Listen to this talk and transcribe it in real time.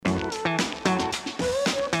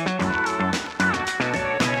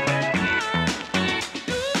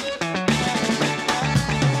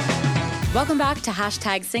Welcome back to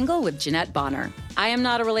Hashtag Single with Jeanette Bonner. I am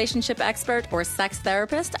not a relationship expert or sex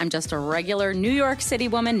therapist. I'm just a regular New York City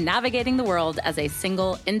woman navigating the world as a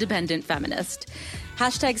single, independent feminist.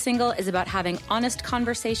 Hashtag Single is about having honest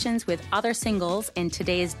conversations with other singles in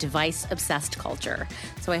today's device-obsessed culture.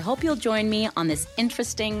 So I hope you'll join me on this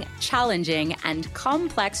interesting, challenging, and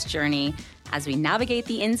complex journey as we navigate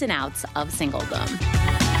the ins and outs of singledom.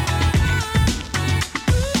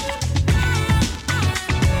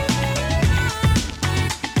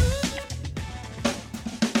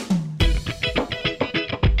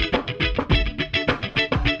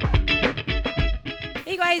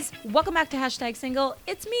 Welcome back to Hashtag Single.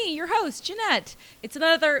 It's me, your host, Jeanette. It's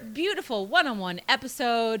another beautiful one-on-one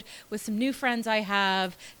episode with some new friends I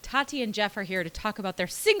have. Tati and Jeff are here to talk about their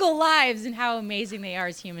single lives and how amazing they are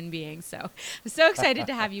as human beings. So I'm so excited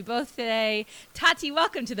to have you both today. Tati,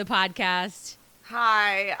 welcome to the podcast.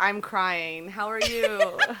 Hi, I'm crying. How are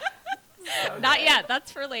you? Not yet.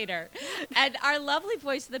 That's for later. And our lovely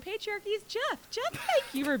voice of the patriarchy is Jeff. Jeff,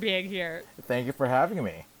 thank you for being here. Thank you for having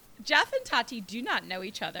me. Jeff and Tati do not know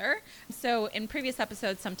each other. So in previous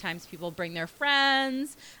episodes, sometimes people bring their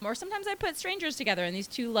friends, or sometimes I put strangers together, and these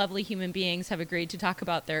two lovely human beings have agreed to talk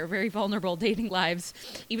about their very vulnerable dating lives,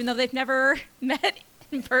 even though they've never met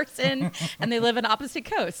in person and they live on opposite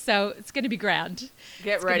coasts. So it's going to be grand.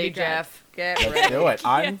 Get ready, Jeff. Get ready. Let's do it.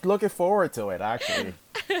 I'm looking forward to it, actually.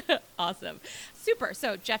 Awesome. Super.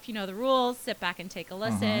 So, Jeff, you know the rules. Sit back and take a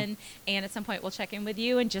listen. And at some point, we'll check in with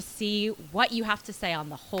you and just see what you have to say on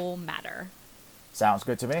the whole matter. Sounds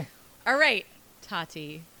good to me. All right,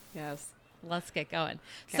 Tati. Yes. Let's get going.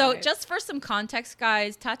 Can't So wait. just for some context,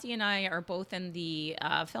 guys, Tati and I are both in the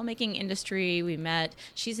filmmaking industry. We met.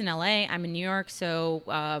 She's in LA. I'm in New York. So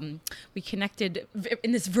we connected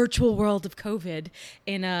in this virtual world of COVID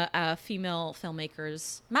in a female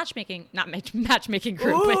filmmakers matchmaking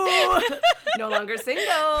group. But No longer single.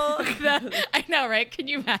 I know, right? Can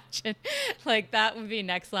you imagine? Like, that would be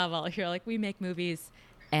next level. You're like, we make movies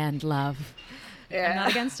and love. Yeah. I'm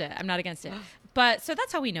not against it. But so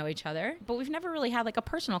that's how we know each other. But we've never really had like a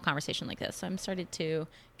personal conversation like this. So I'm started to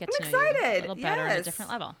get to know you a little better on a different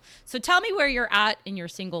level. So tell me where you're at in your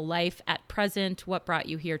single life at present. What brought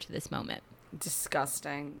you here to this moment?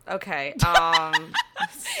 Disgusting. Okay.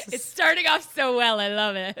 It's starting off so well. I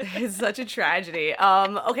love it. It's such a tragedy.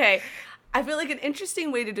 Okay. I feel like an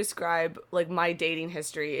interesting way to describe like my dating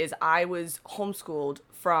history is I was homeschooled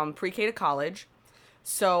from pre-K to college.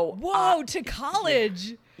 So Whoa, to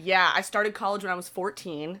college. Yeah, I started college when I was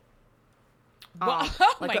 14.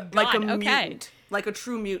 Oh my God. Like a Okay. mutant. Like a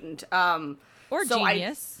true mutant. Or so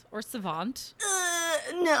genius. Or savant.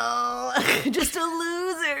 No, just a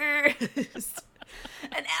loser.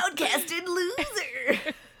 An outcasted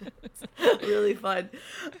loser. Really fun.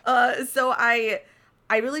 So I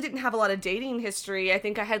really didn't have a lot of dating history. I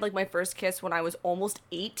think I had like my first kiss when I was almost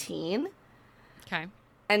 18. Okay.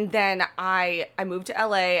 And then I moved to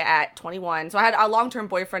LA at 21. So I had a long-term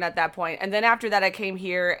boyfriend at that point. And then after that, I came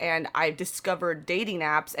here and I discovered dating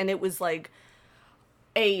apps. And it was like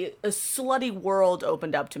a slutty world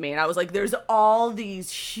opened up to me. And I was like, there's all these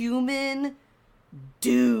human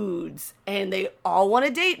dudes. And they all want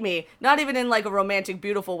to date me. Not even in like a romantic,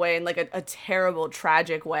 beautiful way. In like a terrible,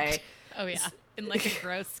 tragic way. Oh, yeah. In like a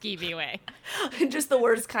gross, skeevy way. In just the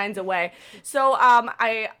worst kinds of way. So I've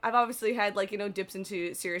obviously had like, dips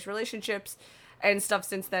into serious relationships and stuff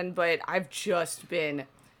since then, but I've just been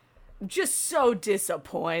just so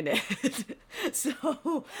disappointed.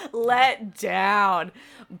 So let down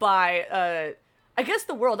by I guess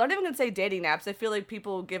the world. I'm not even gonna say dating apps. I feel like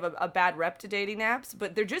people give a bad rep to dating apps,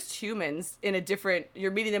 but they're just humans in a different,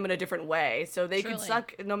 you're meeting them in a different way. So they can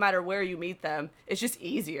suck no matter where you meet them. It's just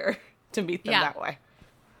easier to meet them that way.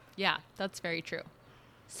 Yeah, that's very true.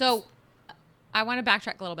 So I want to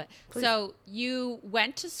backtrack a little bit. Please. So you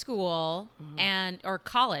went to school or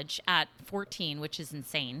college at 14, which is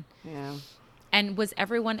insane. Yeah. And was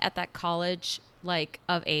everyone at that college like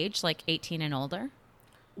of age, like 18 and older?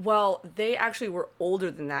 Well, they actually were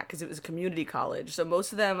older than that because it was a community college. So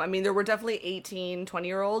most of them, I mean, there were definitely 18,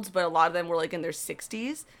 20-year-olds, but a lot of them were like in their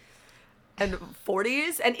 60s. And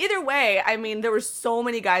 40s. And either way, I mean, there were so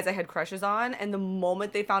many guys I had crushes on. And the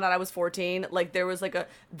moment they found out I was 14, like there was like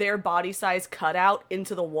their body size cutout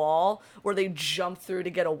into the wall where they jumped through to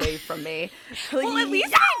get away from me. Like, Well, at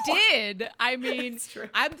least I did. I mean, It's true.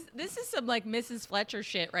 this is some like Mrs. Fletcher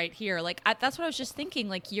shit right here. Like that's what I was just thinking.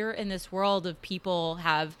 Like you're in this world of people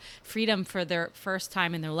have freedom for their first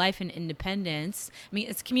time in their life and independence. I mean,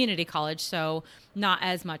 it's community college, so not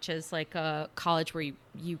as much as like a college where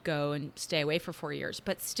you go and stay away for 4 years,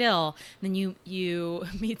 but still, then you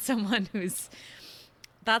meet someone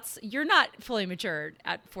you're not fully matured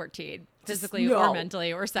at 14, physically No. or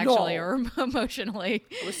mentally or sexually No. or emotionally.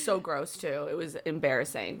 It was so gross too. It was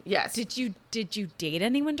embarrassing. Yes. Did you date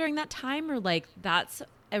anyone during that time, or like that's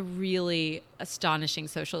a really astonishing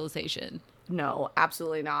socialization? No,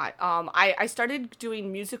 absolutely not. I started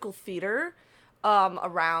doing musical theater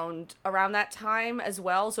around that time as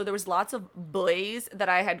well. So there was lots of boys that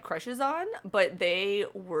I had crushes on, but they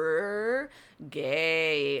were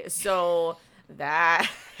gay. So that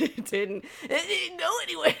didn't go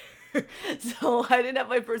anywhere. So I didn't have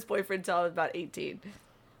my first boyfriend until I was about 18.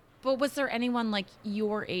 But was there anyone like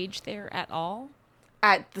your age there at all?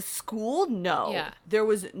 At the school, no. Yeah. There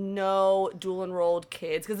was no dual enrolled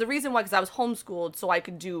kids. Because the reason why, because I was homeschooled, so I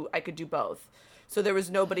could do both. So there was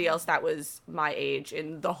nobody else that was my age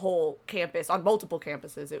in the whole campus, on multiple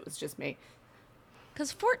campuses. It was just me.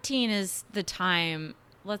 Because 14 is the time.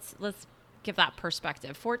 Let's give that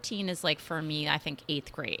perspective. 14 is like, for me, I think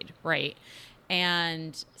 8th grade, right?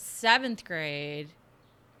 And 7th grade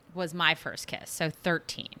was my first kiss, so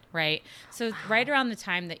 13, right? So right around the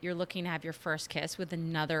time that you're looking to have your first kiss with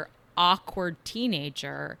another awkward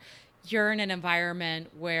teenager, you're in an environment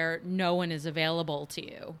where no one is available to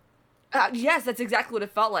you. Yes, that's exactly what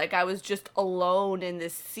it felt like. I was just alone in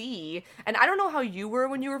this sea. And I don't know how you were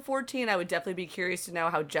when you were 14. I would definitely be curious to know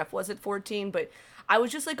how Jeff was at 14. But I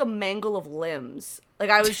was just like a mangle of limbs. Like,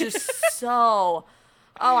 I was just so...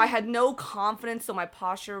 Oh, I had no confidence, so my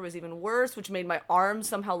posture was even worse, which made my arms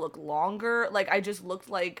somehow look longer. Like, I just looked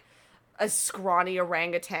like a scrawny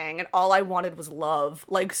orangutan, and all I wanted was love.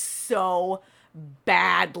 Like, so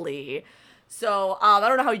badly. So, I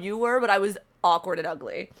don't know how you were, but I was awkward and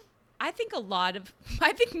ugly. I think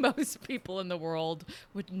most people in the world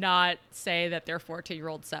would not say that their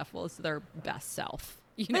 14-year-old self was their best self.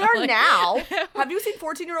 You They know, are like- now. Have you seen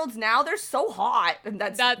 14-year-olds now? They're so hot. And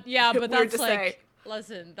that's Yeah, but weird that's to like, say.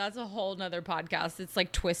 listen, that's a whole nother podcast. It's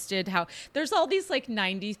like twisted how there's all these like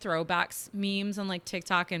 90s throwbacks memes on like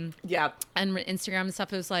TikTok and Yeah. Instagram and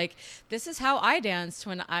stuff. It was like, this is how I danced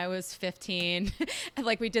when I was 15. And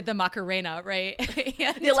like we did the Macarena, right?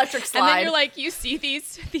 The electric And slide. then you're like, you see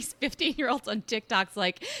these 15-year-olds on TikToks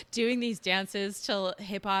like doing these dances to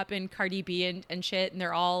hip hop and Cardi B and shit, and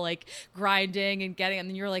they're all like grinding and getting, and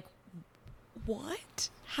then you're like, what?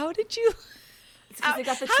 How did you? It's 'cause they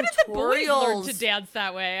got the How did the boys learn tutorials. to dance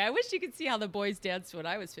that way? I wish you could see how the boys danced when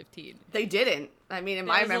I was 15. They didn't. I mean, in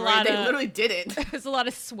my was a memory, lot they of- literally didn't. There's a lot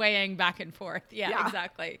of swaying back and forth. Yeah, Yeah.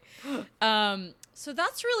 exactly. So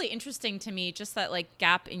that's really interesting to me, just that like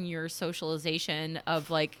gap in your socialization of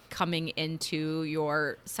like coming into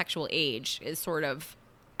your sexual age is sort of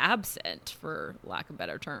absent, for lack of a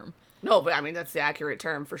better term. No, but I mean, that's the accurate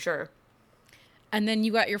term for sure. And then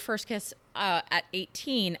you got your first kiss at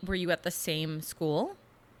 18. Were you at the same school?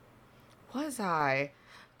 Was I?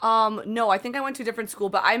 No, I think I went to a different school,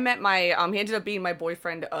 but I met my, he ended up being my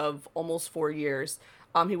boyfriend of almost 4 years.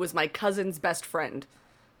 He was my cousin's best friend,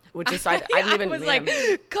 which is, I didn't even I was meet like,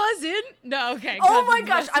 him. cousin? No, okay. Oh my cousin.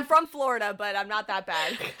 gosh, I'm from Florida, but I'm not that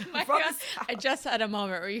bad. My I'm from God, the South. I just had a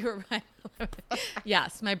moment where you were right.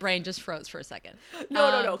 Yes, my brain just froze for a second.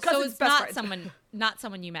 No. So Cousin's it's best not friend. not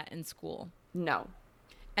someone you met in school. No.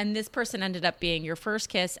 And this person ended up being your first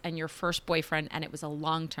kiss and your first boyfriend, and it was a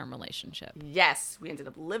long-term relationship. Yes, we ended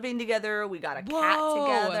up living together. We got a Whoa.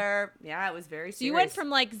 cat together. Yeah, it was very serious. So you went from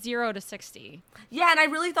like 0 to 60. Yeah, and I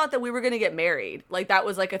really thought that we were gonna get married. Like that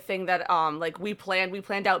was like a thing that like we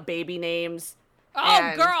planned out baby names. Oh,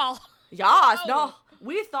 and- girl. Yes, Oh. no.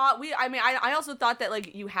 We thought I also thought that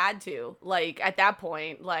like you had to. Like at that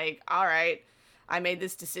point, like, all right, I made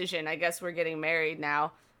this decision. I guess we're getting married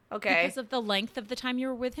now. Okay. Because of the length of the time you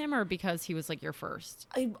were with him, or because he was like your first?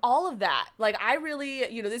 All of that. Like, I really,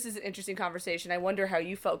 this is an interesting conversation. I wonder how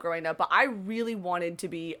you felt growing up, but I really wanted to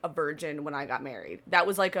be a virgin when I got married. That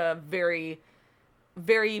was like a very,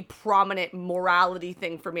 very prominent morality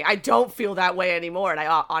thing for me. I don't feel that way anymore, and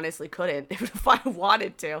I honestly couldn't if I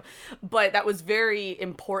wanted to. But that was very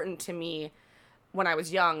important to me when I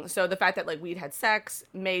was young. So the fact that, like, we'd had sex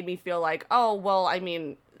made me feel like, oh, well, I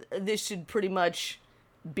mean, this should pretty much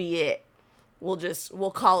be it.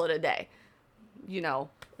 We'll call it a day.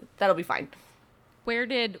 That'll be fine. Where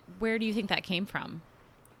do you think that came from?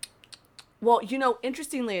 Well,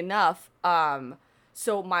 interestingly enough,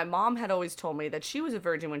 so my mom had always told me that she was a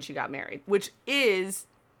virgin when she got married, which is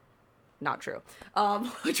not true.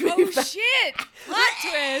 Which Oh shit! Plot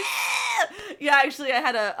twist. Yeah, actually, I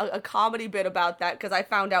had a comedy bit about that because I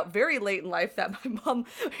found out very late in life that my mom,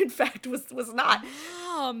 in fact, was not.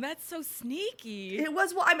 Damn, that's so sneaky. It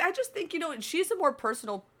was, well, I mean, I just think, she's a more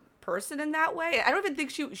personal person in that way. I don't even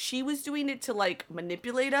think she was doing it to like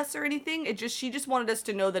manipulate us or anything. She just wanted us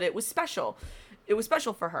to know that it was special. It was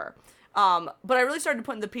special for her. But I really started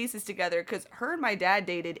putting the pieces together because her and my dad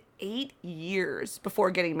dated 8 years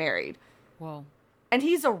before getting married. Whoa. And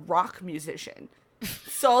he's a rock musician.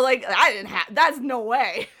 So like that's no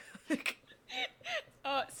way.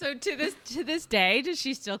 So to this day, does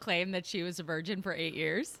she still claim that she was a virgin for 8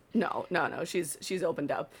 years? No. She's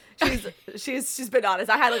opened up. She's been honest.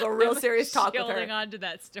 I had like a real serious talk with her. Holding on to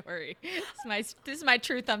that story. This is my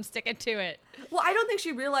truth. I'm sticking to it. Well, I don't think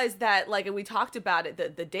she realized that, like, and we talked about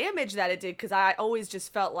it, the damage that it did, because I always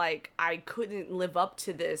just felt like I couldn't live up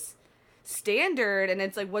to this standard. And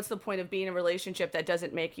it's like, what's the point of being in a relationship that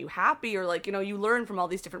doesn't make you happy? Or like, you learn from all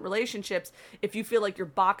these different relationships if you feel like you're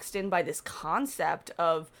boxed in by this concept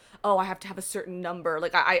of, oh, I have to have a certain number.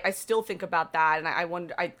 Like, I still think about that, and I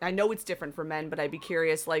wonder, I know it's different for men, but I'd be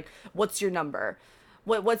curious, like, what's your number?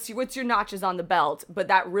 What's your notches on the belt? But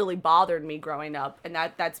that really bothered me growing up, and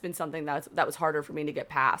that's been something that was harder for me to get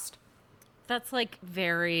past. That's like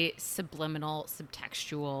very subliminal,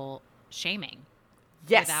 subtextual shaming.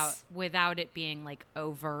 Yes. Without it being like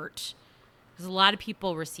overt. Because a lot of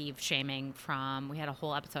people receive shaming from, we had a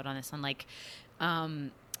whole episode on this one, like,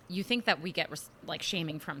 you think that we get like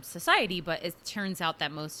shaming from society, but it turns out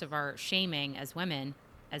that most of our shaming as women,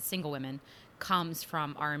 as single women, comes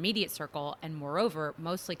from our immediate circle, and moreover,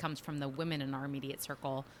 mostly comes from the women in our immediate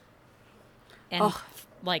circle. And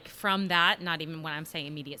like from that, not even when I'm saying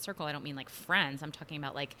immediate circle, I don't mean like friends. I'm talking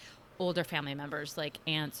about like older family members, like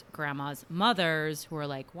aunts, grandmas, mothers, who are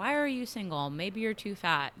like, why are you single? Maybe you're too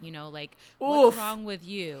fat, like, what's wrong with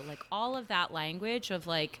you? Like, all of that language of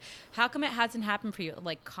like, how come it hasn't happened for you?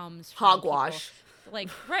 Like, comes from hogwash. People, like,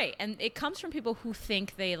 right. And it comes from people who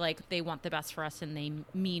think they want the best for us and they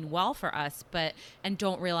mean well for us, and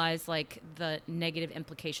don't realize like the negative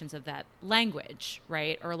implications of that language,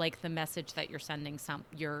 right? Or like the message that you're sending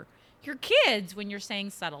your kids when you're saying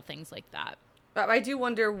subtle things like that. I do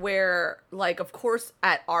wonder where, like, of course,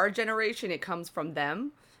 at our generation, it comes from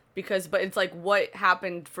them. But it's like, what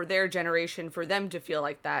happened for their generation for them to feel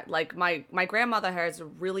like that? Like, my grandmother has a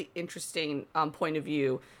really interesting point of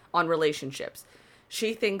view on relationships.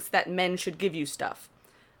 She thinks that men should give you stuff.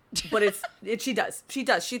 But she does.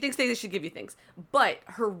 She thinks they should give you things. But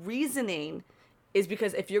her reasoning is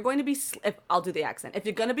because if you're going to be, I'll do the accent. If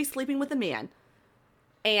you're going to be sleeping with a man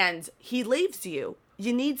and he leaves you,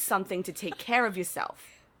 you need something to take care of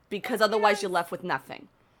yourself, because otherwise you're left with nothing.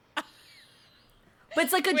 But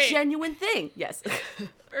it's like a genuine thing. Yes.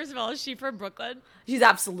 First of all, is she from Brooklyn? She's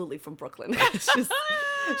absolutely from Brooklyn.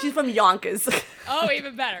 She's from Yonkers. Oh,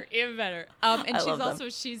 even better.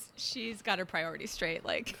 And she's got her priorities straight.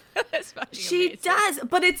 Like, that's fucking she amazing. does.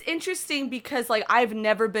 But it's interesting because, like, I've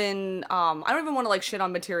never been, I don't even want to, like, shit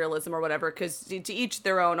on materialism or whatever, because to each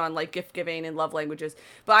their own on, like, gift giving and love languages.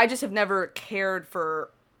 But I just have never cared for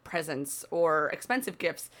presents or expensive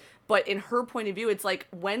gifts. But in her point of view, it's like,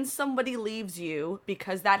 when somebody leaves you,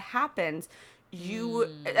 because that happens, you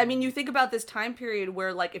think about this time period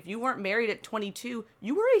where, like, if you weren't married at 22,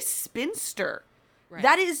 you were a spinster. Right.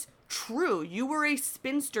 That is true. You were a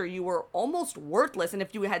spinster. You were almost worthless. And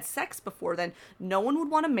if you had sex before then, no one would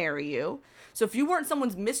want to marry you. So if you weren't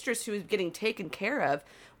someone's mistress who was getting taken care of,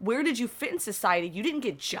 where did you fit in society? You didn't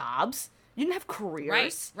get jobs. You didn't have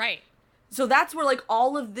careers. Right. So that's where, like,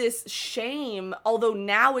 all of this shame, although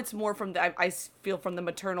now it's more from I feel from the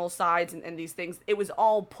maternal sides and these things, it was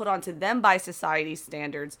all put onto them by society's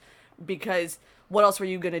standards, because what else were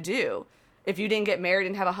you going to do? If you didn't get married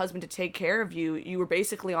and have a husband to take care of you, you were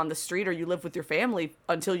basically on the street, or you lived with your family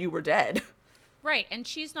until you were dead. Right. And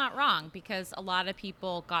she's not wrong, because a lot of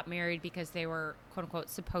people got married because they were, quote unquote,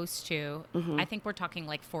 supposed to. Mm-hmm. I think we're talking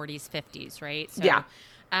like 40s, 50s, right? So, yeah.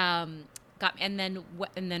 And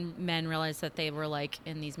then men realized that they were like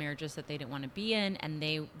in these marriages that they didn't want to be in, and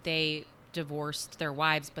they divorced their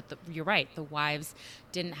wives. But you're right, the wives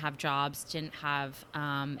didn't have jobs, didn't have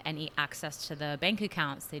any access to the bank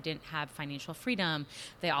accounts. They didn't have financial freedom.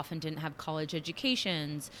 They often didn't have college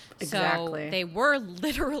educations. Exactly. So they were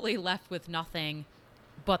literally left with nothing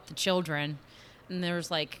but the children. And there's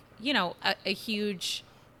like, a huge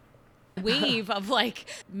wave of like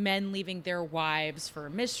men leaving their wives for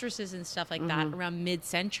mistresses and stuff like that around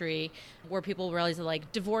mid-century, where people realized that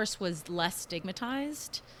like divorce was less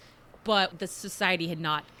stigmatized, but the society had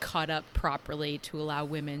not caught up properly to allow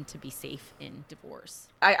women to be safe in divorce.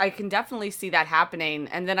 I can definitely see that happening.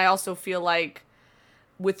 And then I also feel like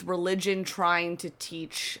with religion trying to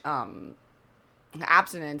teach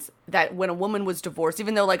abstinence, that when a woman was divorced,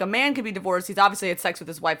 even though like a man could be divorced, he's obviously had sex with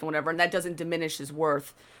his wife and whatever, and that doesn't diminish his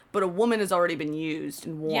worth. But a woman has already been used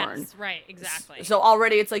and worn. Yes, right, exactly. So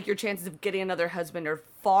already it's like your chances of getting another husband are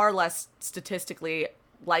far less statistically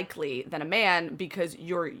likely than a man because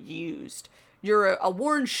you're used. You're a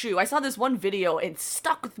worn shoe. I saw this one video, and it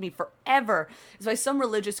stuck with me forever. It's by some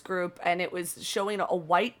religious group, and it was showing a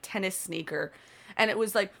white tennis sneaker. And it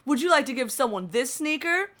was like, would you like to give someone this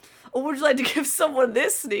sneaker? Or would you like to give someone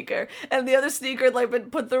this sneaker? And the other sneaker had like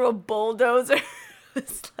been put through a bulldozer.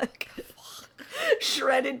 It's like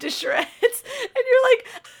shredded to shreds. And you're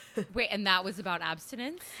like, Wait, and that was about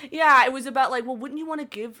abstinence? yeah, it was about like, well, wouldn't you want to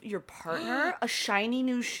give your partner a shiny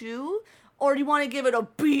new shoe? Or do you want to give it a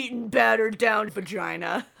beaten, battered down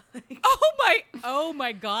vagina? Oh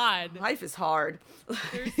my God. Life is hard.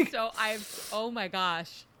 Oh my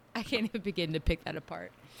gosh. I can't even begin to pick that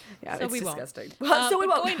apart. Yeah, So it's we won't. disgusting. So we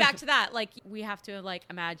but won't. going back to that, like we have to like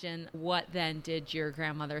imagine what then did your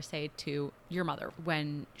grandmother say to your mother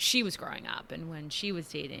when she was growing up and when she was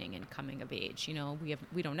dating and coming of age? You know,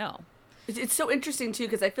 we don't know. It's so interesting too,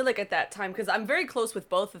 because I feel like at that time, because I'm very close with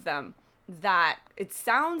both of them, that it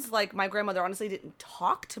sounds like my grandmother honestly didn't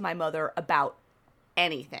talk to my mother about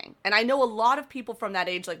anything. And I know a lot of people from that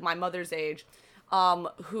age, like my mother's age,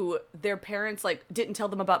 who their parents like didn't tell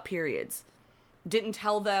them about periods, didn't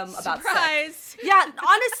tell them about Surprise! sex. Yeah,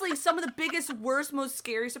 honestly, some of the biggest, worst, most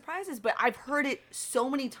scary surprises. But I've heard it so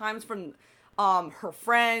many times from her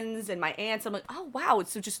friends and my aunts. I'm like, oh wow,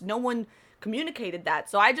 so just no one communicated that.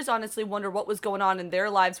 So I just honestly wonder what was going on in their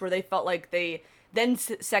lives where they felt like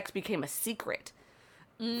sex became a secret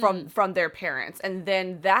from their parents, and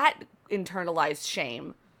then that internalized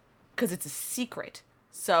shame because it's a secret.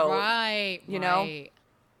 So Right. you know? Right.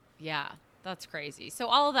 Yeah, that's crazy. So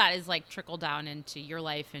all of that is like trickle down into your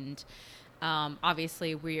life, and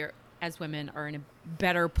obviously we're as women are in a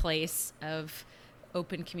better place of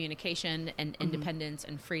open communication and independence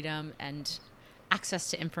and freedom and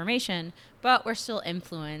access to information, but we're still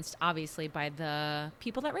influenced obviously by the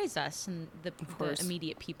people that raised us and the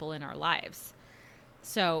immediate people in our lives.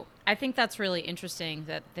 So I think that's really interesting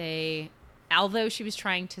that although she was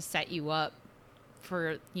trying to set you up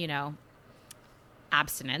for, you know,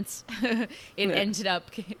 abstinence, it ended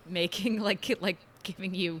up making like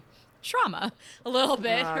giving you trauma a little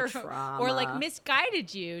bit, or like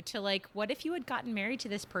misguided you to like, what if you had gotten married to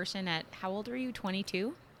this person at, how old were you,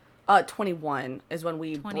 22? 21 is when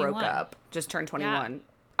we 21. broke up. Just turned 21. Yeah.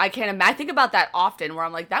 I can't imagine. I think about that often where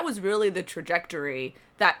I'm like, that was really the trajectory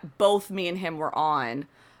that both me and him were on.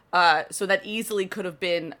 So that easily could have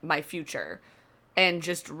been my future. And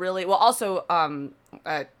just really, well, also,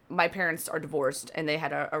 my parents are divorced and they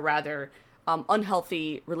had a rather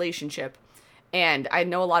unhealthy relationship. And I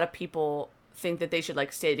know a lot of people think that they should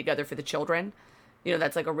like stay together for the children. You know,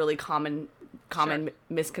 that's like a really common Sure.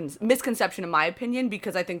 misconception in my opinion,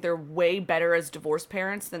 because I think they're way better as divorced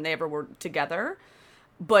parents than they ever were together.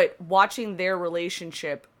 But watching their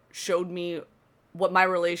relationship showed me what my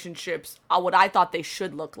relationships, what I thought they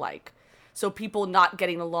should look like. So people not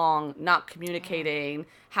getting along, not communicating,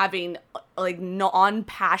 having like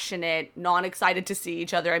non-passionate, non-excited to see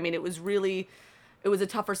each other. I mean, it was a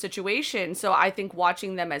tougher situation. So I think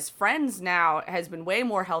watching them as friends now has been way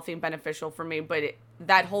more healthy and beneficial for me. But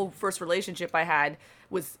that whole first relationship I had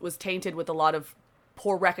was tainted with a lot of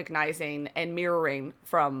poor recognizing and mirroring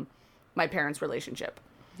from my parents' relationship.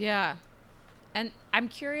 Yeah. And I'm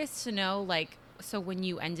curious to know, like, so when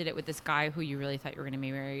you ended it with this guy who you really thought you were going to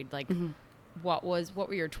be married, like, what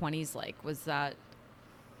were your 20s like? Was that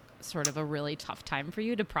sort of a really tough time for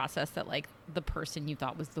you to process that, like, the person you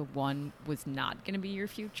thought was the one was not going to be your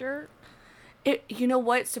future? You know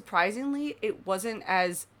what? Surprisingly, it wasn't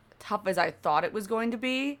as tough as I thought it was going to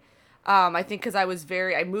be. I think because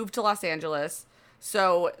I moved to Los Angeles,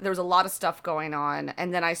 so there was a lot of stuff going on,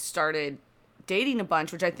 and then I started dating a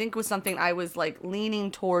bunch, which I think was something I was like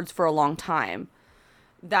leaning towards for a long time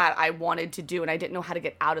that I wanted to do, and I didn't know how to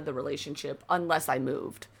get out of the relationship unless I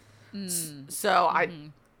moved. So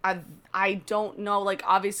I don't know, like,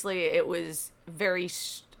 obviously it was very,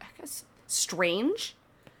 I guess, strange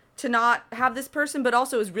to not have this person, but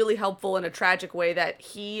also it was really helpful in a tragic way that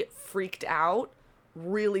he freaked out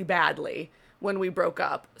really badly when we broke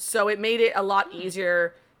up. So it made it a lot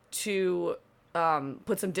easier to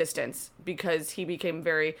put some distance, because he became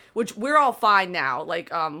which we're all fine now. Like,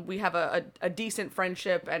 we have a decent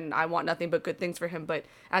friendship and I want nothing but good things for him. But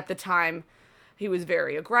at the time he was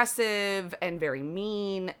very aggressive and very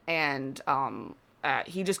mean, and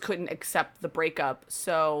he just couldn't accept the breakup.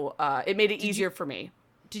 So it made it easier for me.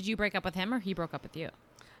 Did you break up with him or he broke up with you?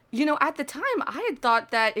 At the time, I had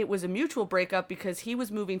thought that it was a mutual breakup because he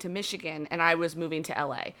was moving to Michigan and I was moving to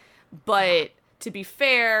LA. But to be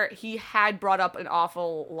fair, he had brought up an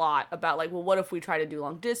awful lot about, like, well, what if we try to do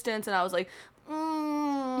long distance? And I was like,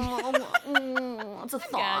 it's a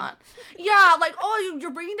thought. Yeah, like, oh, you're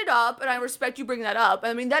bringing it up, and I respect you bringing that up.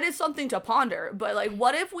 I mean, that is something to ponder. But, like,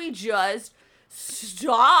 what if we just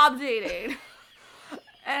stop dating?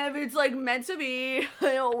 And if it's, like, meant to be,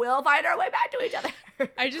 we'll find our way back to each other.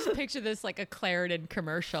 I just picture this like a Claritin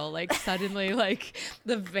commercial. Like suddenly, like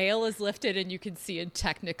the veil is lifted and you can see in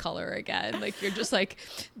Technicolor again. Like you're just like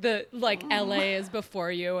LA is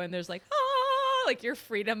before you, and there's like like your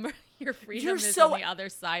freedom is so on the other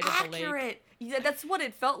side of the lake. Yeah, that's what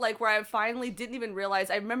it felt like. Where I finally didn't even realize.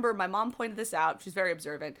 I remember my mom pointed this out. She's very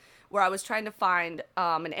observant. Where I was trying to find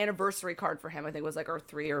an anniversary card for him. I think it was like our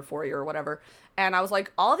 3 or 4 year or whatever. And I was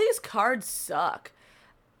like, all these cards suck.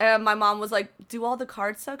 And my mom was like, do all the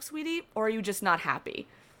cards suck, sweetie? Or are you just not happy?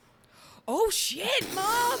 Oh, shit,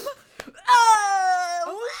 Mom.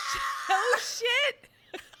 Oh, shit.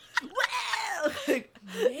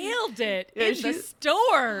 Nailed it in the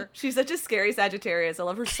store. She's such a scary Sagittarius. I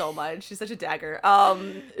love her so much. She's such a dagger.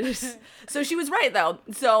 So she was right, though.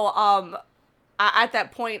 So at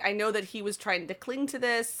that point, I know that he was trying to cling to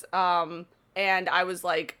this. And I was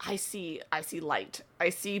like, I see light. I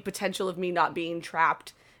see potential of me not being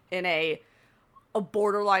trapped in a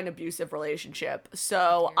borderline abusive relationship.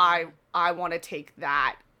 So I want to take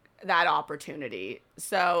that opportunity.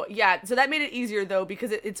 So yeah, so that made it easier though,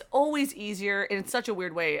 because it's always easier, and in such a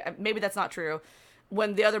weird way, maybe that's not true,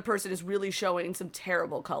 when the other person is really showing some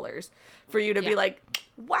terrible colors, for you to be like,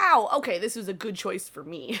 wow, okay, this was a good choice for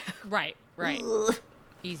me. Right. Ugh.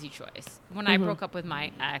 Easy choice. When I broke up with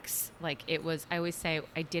my ex, like I always say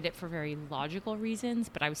I did it for very logical reasons,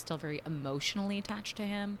 but I was still very emotionally attached to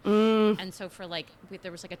him. And so for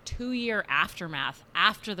there was like a 2-year aftermath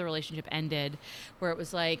after the relationship ended, where it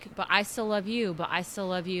was like, but I still love you, but I still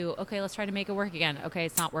love you. Okay, let's try to make it work again. Okay,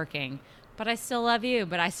 it's not working, but I still love you,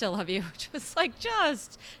 but I still love you. Which was like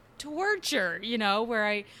just torture, where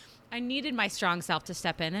I needed my strong self to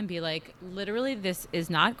step in and be like, literally, this is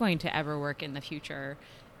not going to ever work in the future,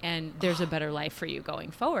 and there's a better life for you going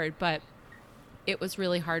forward. But it was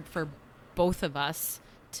really hard for both of us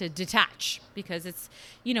to detach, because it's,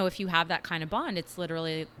 if you have that kind of bond, it's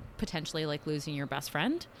literally potentially like losing your best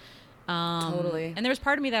friend. Totally. And there was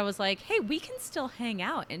part of me that was like, hey, we can still hang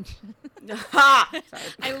out. And I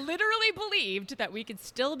literally believed that we could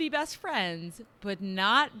still be best friends, but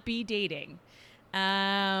not be dating.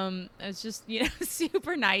 I was just,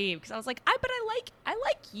 super naive, because I was like, I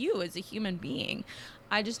like you as a human being.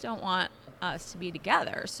 I just don't want us to be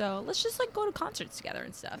together. So let's just go to concerts together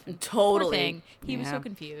and stuff. And totally. Poor thing, he was so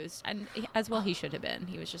confused, and as well he should have been.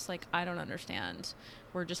 He was just like, I don't understand.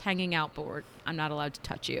 We're just hanging out, but I'm not allowed to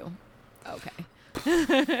touch you. Okay.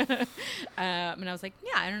 And I was like,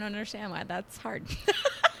 yeah, I don't understand why that's hard. It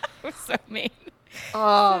was so mean.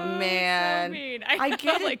 Oh man, so mean. I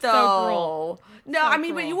get it though. So cruel. No, So I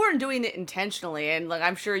mean, cruel. but you weren't doing it intentionally, and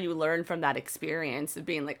I'm sure you learned from that experience of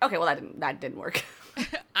being like, okay, well that didn't work.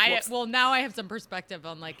 Now I have some perspective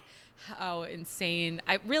on how insane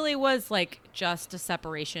I really was, just a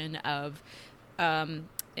separation of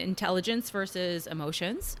intelligence versus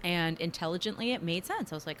emotions, and intelligently it made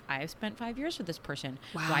sense. I was like, I've spent 5 years with this person.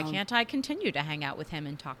 Wow. Why can't I continue to hang out with him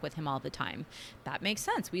and talk with him all the time? That makes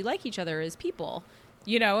sense. We like each other as people,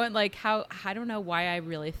 and how, I don't know why I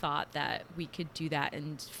really thought that we could do that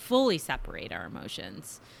and fully separate our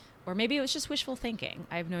emotions. Or maybe it was just wishful thinking.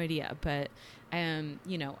 I have no idea. But,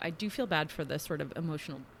 I do feel bad for the sort of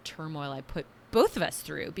emotional turmoil I put both of us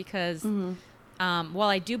through, because while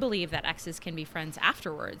I do believe that exes can be friends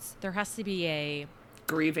afterwards, there has to be a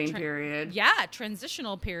grieving period. Yeah,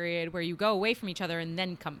 transitional period where you go away from each other and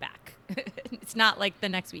then come back. It's not like the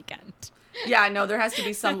next weekend. Yeah, no, there has to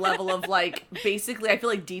be some level of basically, I feel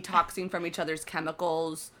like detoxing from each other's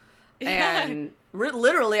chemicals. And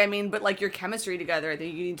literally, I mean, but your chemistry together, I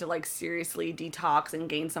think you need to seriously detox and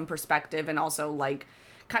gain some perspective, and also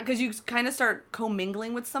because you kind of start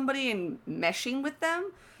commingling with somebody and meshing with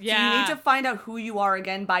them. Yeah. So you need to find out who you are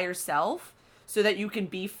again by yourself, so that you can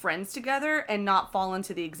be friends together and not fall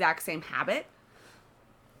into the exact same habit.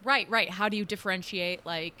 Right. How do you differentiate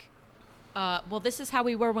well, this is how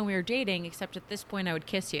we were when we were dating, except at this point I would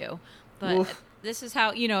kiss you. But Oof. This is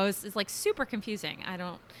how, it's super confusing. I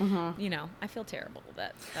don't, I feel terrible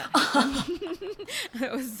that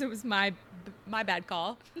it was my bad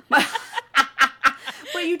call.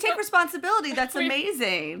 But you take responsibility. That's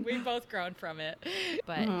amazing. We've both grown from it.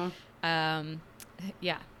 But,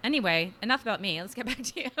 Yeah. Anyway, enough about me. Let's get back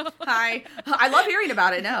to you. Hi. I love hearing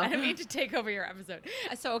about it now. I didn't mean to take over your episode.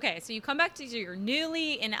 So, okay. So you come back to, you're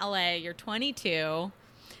newly in LA. You're 22.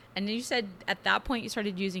 And you said at that point you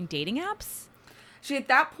started using dating apps? At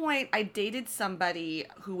that point, I dated somebody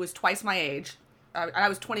who was twice my age. I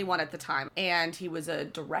was 21 at the time. And he was a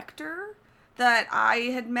director that I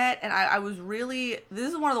had met. And I was really, this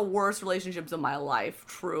is one of the worst relationships of my life,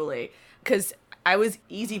 truly. Because I was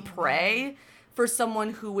easy prey for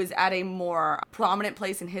someone who was at a more prominent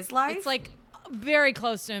place in his life. It's like very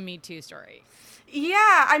close to a Me Too story. Yeah.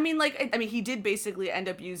 I mean, he did basically end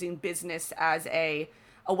up using business as a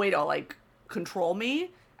way to, like, control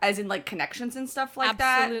me. As in, like, connections and stuff like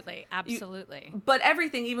that. Absolutely. But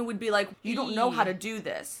everything even would be like, you don't know how to do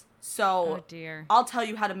this. So oh, dear. I'll tell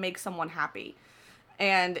you how to make someone happy.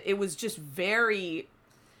 And it was just very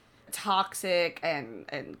toxic and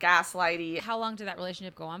gaslighty. How long did that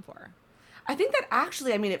relationship go on for? I think that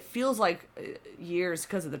actually, I mean, it feels like years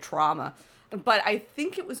because of the trauma. But I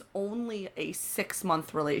think it was only a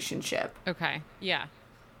 6-month relationship. Okay. Yeah.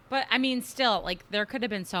 But, I mean, still, like, there could have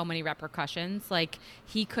been so many repercussions. Like,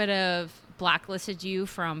 he could have blacklisted you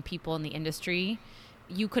from people in the industry.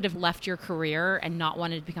 You could have left your career and not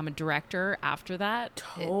wanted to become a director after that.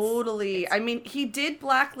 Totally. I mean, he did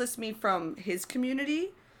blacklist me from his community,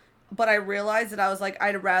 but I realized that I was like,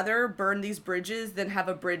 I'd rather burn these bridges than have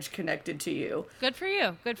a bridge connected to you. Good for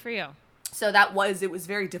you. Good for you. So it was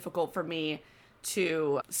very difficult for me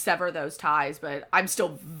to sever those ties, but I'm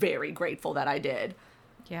still very grateful that I did.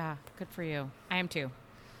 Yeah, good for you. I am too.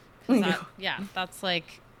 Yeah, that's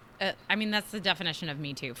like, I mean, that's the definition of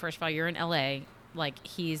Me Too. First of all, you're in LA. Like,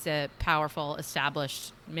 he's a powerful,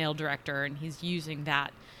 established male director, and he's using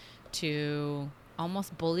that to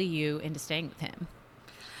almost bully you into staying with him.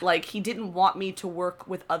 Like, he didn't want me to work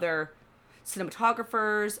with other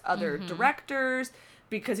cinematographers, other directors,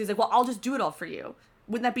 because he's like, well, I'll just do it all for you.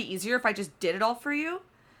 Wouldn't that be easier if I just did it all for you?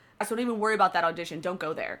 So don't even worry about that audition. Don't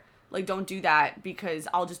go there. Like, don't do that because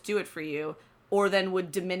I'll just do it for you. Or then would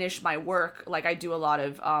diminish my work. Like, I do a lot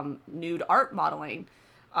of nude art modeling.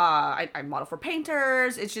 I model for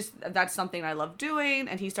painters. It's just, that's something I love doing.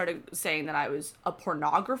 And he started saying that I was a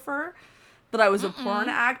pornographer, that I was a porn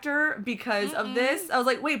actor because of this. I was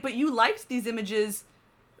like, wait, but you liked these images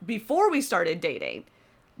before we started dating.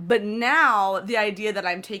 But now the idea that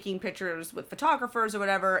I'm taking pictures with photographers or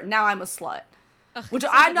whatever, now I'm a slut. Ugh, which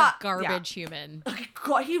I'm like not garbage human.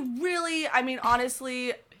 God, he really, I mean,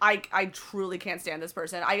 honestly, I truly can't stand this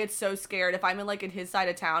person. I get so scared if I'm in his side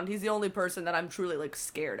of town. He's the only person that I'm truly like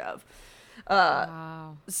scared of.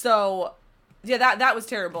 Wow. So yeah, that was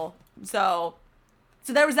terrible. So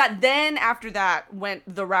there was that. Then after that went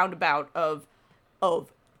the roundabout of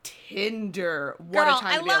Tinder. What Girl, a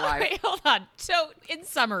time to be alive. Wait, hold on. So, in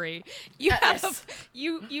summary, you have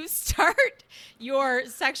you start your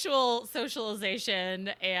sexual socialization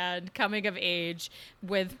and coming of age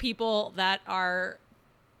with people that are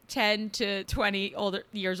 10 to 20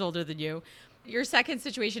 years older than you. Your second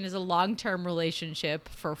situation is a long-term relationship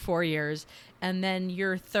for 4 years. And then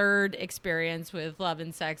your third experience with love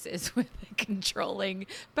and sex is with a controlling,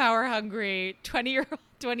 power-hungry,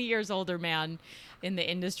 20 years older man in the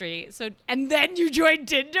industry. So, and then you joined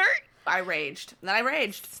Tinder? I raged. Then I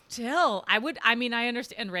raged. Still, I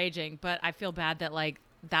understand raging, but I feel bad that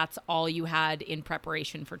that's all you had in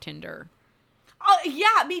preparation for Tinder. Oh,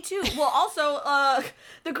 yeah, me too. Well, also,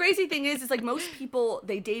 the crazy thing is most people,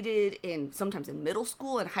 they dated sometimes in middle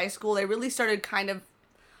school and high school. They really started kind of,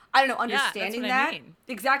 I don't know, understanding that. I mean.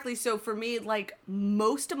 Exactly. So for me,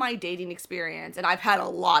 most of my dating experience, and I've had a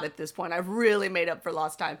lot at this point, I've really made up for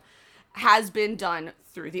lost time, has been done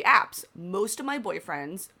through the apps. Most of my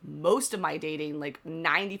boyfriends, most of my dating,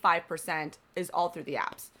 95% is all through the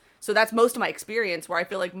apps. So that's most of my experience, where I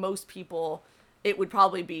feel like most people, it would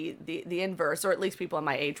probably be the inverse, or at least people in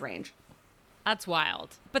my age range. That's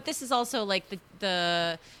wild. But this is also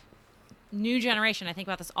the new generation. I think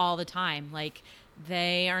about this all the time.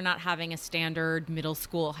 They are not having a standard middle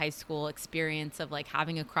school, high school experience of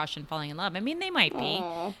having a crush and falling in love. I mean, they might be,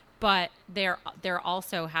 but they're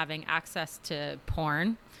also having access to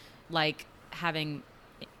porn, having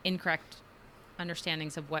incorrect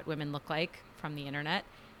understandings of what women look like from the internet.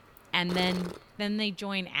 And then they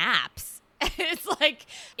join apps. It's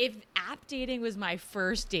if app dating was my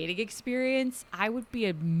first dating experience, I would be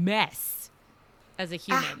a mess as a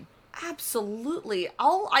human. Absolutely.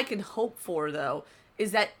 All I can hope for, though,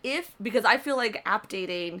 is that because I feel like app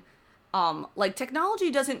dating, technology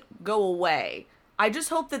doesn't go away. I just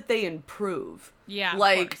hope that they improve. Yeah, of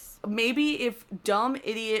course. Maybe if dumb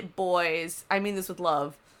idiot boys, I mean this with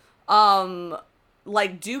love,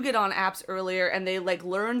 like do get on apps earlier and they like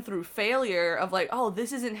learn through failure of like, oh,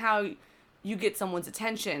 this isn't how you get someone's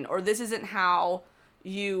attention, or this isn't how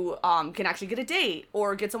you can actually get a date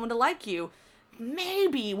or get someone to like you.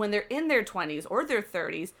 Maybe when they're in their 20s or their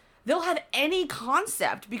 30s, they'll have any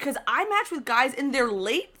concept, because I match with guys in their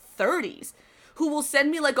late 30s who will send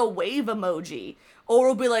me like a wave emoji or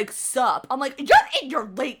will be like, sup. I'm like, you're in your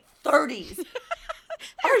late 30s.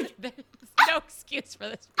 There's no excuse for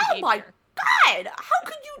this behavior. Oh my God. How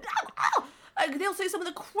could you? They'll say some of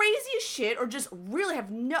the craziest shit or just really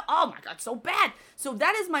have no, oh my God, so bad. So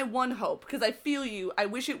that is my one hope, because I feel you. I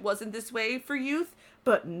wish it wasn't this way for youth,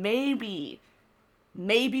 but maybe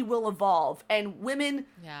we'll evolve, and women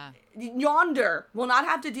yonder will not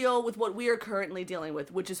have to deal with what we are currently dealing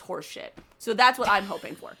with, which is horseshit. So that's what I'm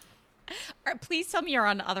hoping for. Please tell me you're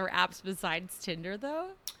on other apps besides Tinder, though.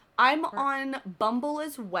 I'm on Bumble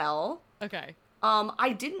as well. Okay.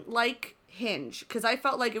 I didn't like Hinge because I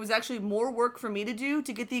felt like it was actually more work for me to do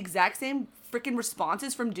to get the exact same freaking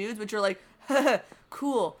responses from dudes, which are like,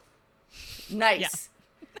 cool, nice,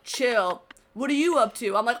 chill. What are you up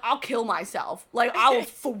to? I'm like, I'll kill myself. Like, I will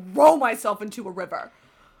throw myself into a river.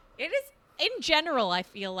 It is, in general, I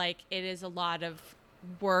feel like it is a lot of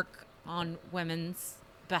work on women's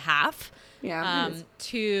behalf. Yeah.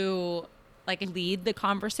 To like lead the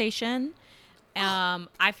conversation.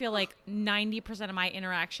 I feel like 90% of my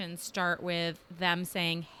interactions start with them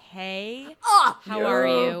saying, hey, how are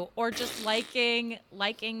you? Or just liking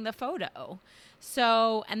the photo.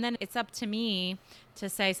 So, and then it's up to me to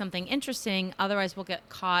say something interesting. Otherwise, we'll get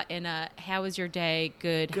caught in a, how was your day?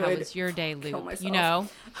 Good. How was your day, loop? You know?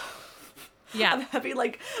 Yeah. I'm having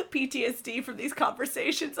like PTSD from these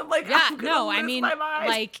conversations. I'm like, yeah, I'm gonna lose my mind.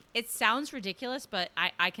 Like, it sounds ridiculous, but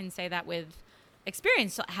I can say that with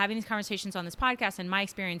experience. So having these conversations on this podcast, and my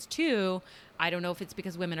experience too, I don't know if it's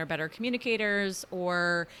because women are better communicators,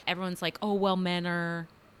 or everyone's like, oh, well, men are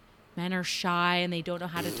shy and they don't know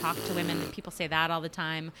how to talk to women. People say that all the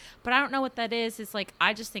time, but I don't know what that is. It's like,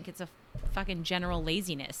 I just think it's a fucking general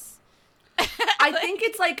laziness. I think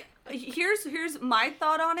it's like, here's my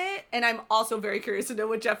thought on it, and I'm also very curious to know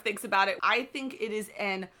what Jeff thinks about it. I think it is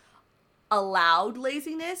an allowed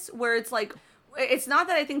laziness where it's like, it's not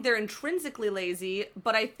that I think they're intrinsically lazy,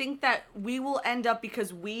 but I think that we will end up,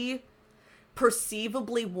 because we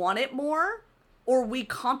perceivably want it more, or we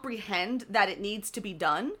comprehend that it needs to be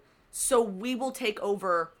done, so we will take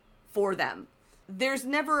over for them. There's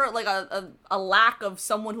never like a lack of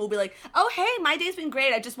someone who will be like, oh, hey, my day's been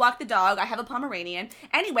great. I just walked the dog. I have a Pomeranian.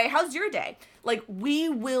 Anyway, how's your day? Like, we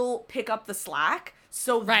will pick up the slack.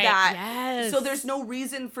 So so there's no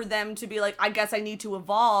reason for them to be like, I guess I need to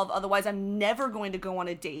evolve. Otherwise, I'm never going to go on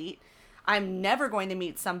a date. I'm never going to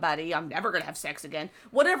meet somebody. I'm never going to have sex again.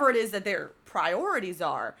 Whatever it is that their priorities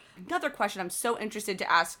are. Another question I'm so interested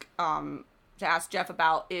to ask Jeff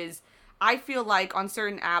about is, I feel like on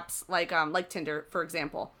certain apps, like Tinder, for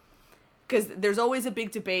example, because there's always a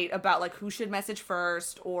big debate about like who should message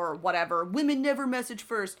first or whatever. Women never message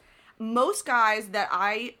first. Most guys that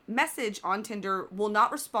I message on Tinder will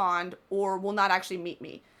not respond or will not actually meet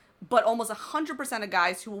me. But almost 100% of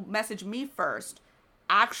guys who will message me first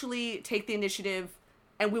actually take the initiative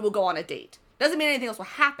and we will go on a date. Doesn't mean anything else will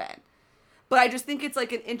happen. But I just think it's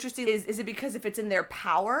like an interesting, is it because if it's in their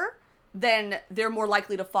power, then they're more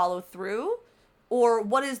likely to follow through? Or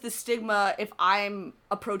what is the stigma if I'm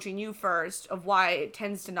approaching you first of why it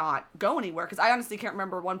tends to not go anywhere? Because I honestly can't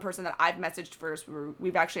remember one person that I've messaged first where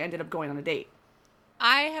we've actually ended up going on a date.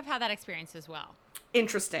 I have had that experience as well.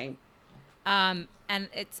 Interesting. And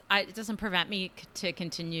it doesn't prevent me to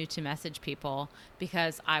continue to message people,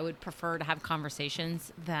 because I would prefer to have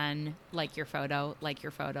conversations than like your photo.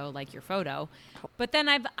 But then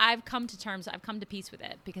I've come to peace with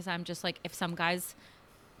it, because I'm just like, if some guy's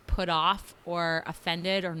put off or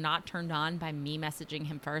offended or not turned on by me messaging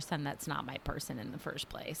him first, then that's not my person in the first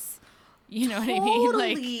place. You know what I mean?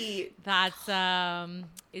 Like, that's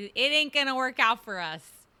it ain't gonna work out for us.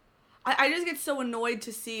 I just get so annoyed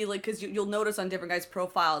to see, like, because you'll notice on different guys'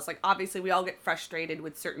 profiles, like, obviously we all get frustrated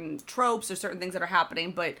with certain tropes or certain things that are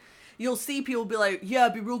happening, but you'll see people be like, yeah,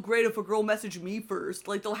 it'd be real great if a girl messaged me first.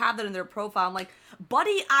 Like, they'll have that in their profile. I'm like,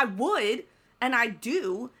 buddy, I would, and I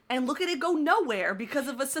do, and look at it go nowhere because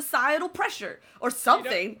of a societal pressure or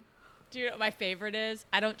something. Do you know what my favorite is?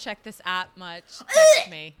 I don't check this app much. Text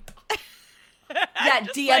me. Yeah,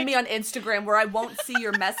 DM me on Instagram where I won't see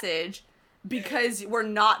your message because we're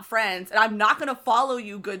not friends. And I'm not going to follow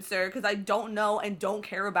you, good sir, because I don't know and don't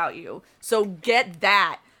care about you. So get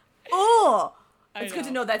that. Oh, it's good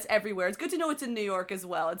to know that's everywhere. It's good to know it's in New York as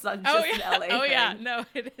well. It's not just an LA thing. Oh, yeah. No,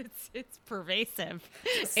 it's pervasive.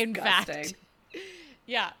 Disgusting. In fact.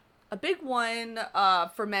 Yeah. A big one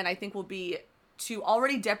for men, I think, will be to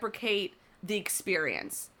already deprecate the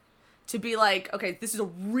experience. To be like, okay, this is a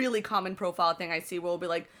really common profile thing I see where we'll be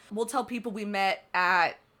like, we'll tell people we met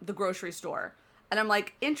at the grocery store. And I'm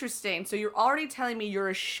like, interesting. So you're already telling me you're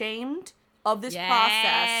ashamed of this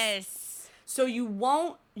process. So you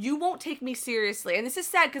won't take me seriously. And this is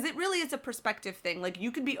sad because it really is a perspective thing. Like,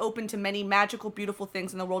 you can be open to many magical, beautiful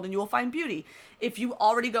things in the world and you will find beauty. If you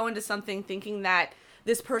already go into something thinking that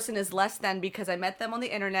this person is less than because I met them on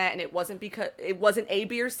the internet and it wasn't A,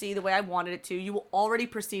 B, or C the way I wanted it to, you will already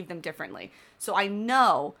perceive them differently. So I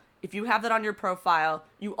know if you have that on your profile,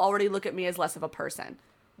 you already look at me as less of a person.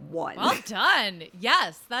 One. Well done.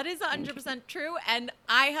 Yes, that is 100% true. And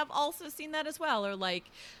I have also seen that as well. Or like,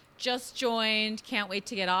 just joined, can't wait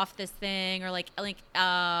to get off this thing. Or like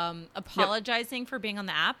apologizing for being on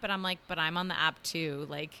the app. But I'm like, but I'm on the app too.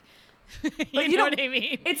 Like, you know what I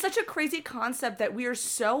mean? It's such a crazy concept that we are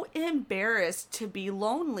so embarrassed to be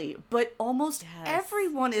lonely, but almost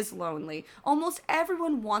everyone is lonely. Almost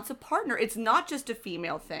everyone wants a partner. It's not just a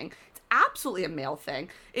female thing. It's absolutely a male thing.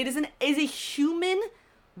 It is a human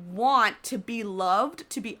want to be loved,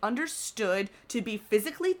 to be understood, to be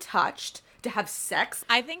physically touched, to have sex.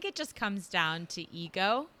 I think it just comes down to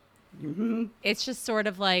ego. Mm-hmm. It's just sort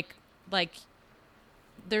of like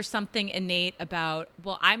there's something innate about,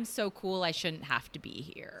 well, I'm so cool, I shouldn't have to be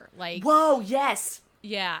here. Like, whoa, yes.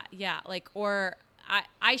 Yeah. Like, or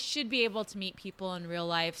I should be able to meet people in real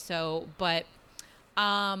life. So, but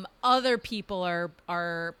other people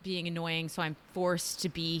are being annoying, so I'm forced to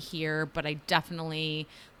be here. But I definitely,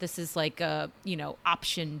 this is like a,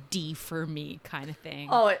 option D for me kind of thing.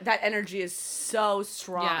 Oh, that energy is so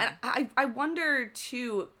strong. Yeah. And I wonder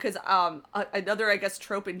too, because another, I guess,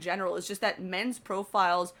 trope in general is just that men's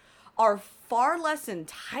profiles are far less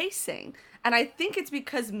enticing. And I think it's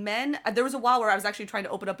because men, there was a while where I was actually trying to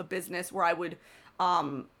open up a business where I would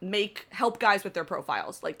help guys with their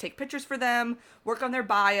profiles, like take pictures for them, work on their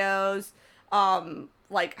bios,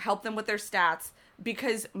 like help them with their stats.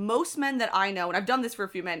 Because most men that I know, and I've done this for a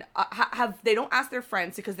few men, they don't ask their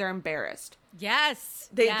friends because they're embarrassed. Yes.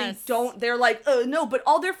 They don't, they're like, oh no, but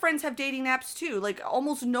all their friends have dating apps too. Like,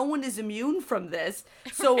 almost no one is immune from this.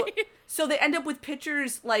 So, Right. So they end up with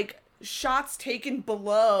pictures like shots taken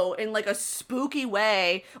below in like a spooky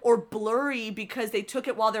way or blurry because they took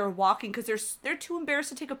it while they were walking because they're too embarrassed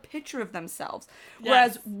to take a picture of themselves.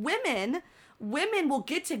 Yes. Whereas women will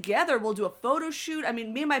get together, we'll do a photo shoot. I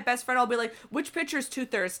mean, me and my best friend, I'll be like, which picture is too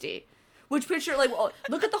thirsty? Which picture, like, well,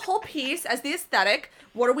 look at the whole piece as the aesthetic.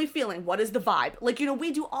 What are we feeling? What is the vibe? Like,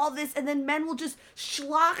 we do all this, and then men will just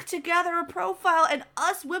schlock together a profile, and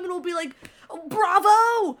us women will be like, oh,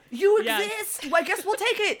 bravo, you exist. Well, I guess we'll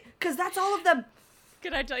take it, because that's all of them.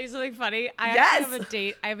 Can I tell you something funny? I Yes.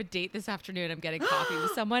 have a date this afternoon. I'm getting coffee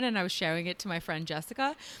with someone, and I was showing it to my friend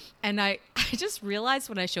Jessica. And I just realized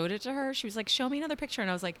when I showed it to her, she was like, show me another picture. And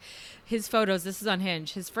I was like, his photos, this is on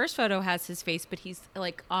Hinge. His first photo has his face, but he's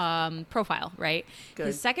like profile, right? Good.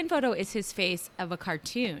 His second photo is his face of a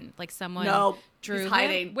cartoon, like someone drew he's him.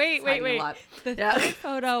 hiding. Wait. He's hiding a lot. The third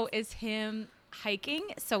photo is him hiking,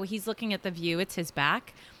 so he's looking at the view. It's his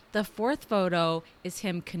back. The fourth photo is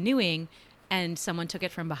him canoeing, and someone took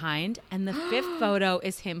it from behind. And the fifth photo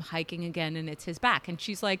is him hiking again, and it's his back. And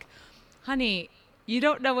she's like, honey, you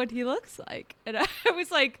don't know what he looks like. And I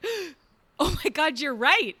was like, oh my God, you're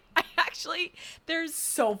right. There's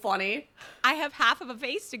So funny. I have half of a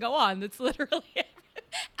face to go on. That's literally it.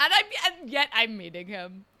 And yet I'm meeting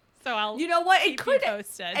him. So I'll You know what? keep you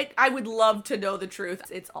posted. I would love to know the truth.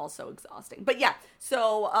 It's also exhausting. But yeah,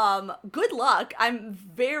 so good luck. I'm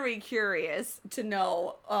very curious to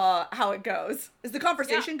know how it goes. Is the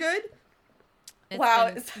conversation good?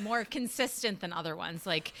 Wow. It's been more consistent than other ones.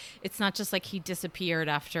 Like, it's not just like he disappeared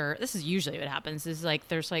after. This is usually what happens. Is like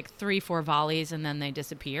there's like 3-4 volleys and then they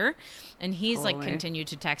disappear, and he's like Totally. continued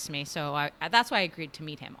to text me. So that's why I agreed to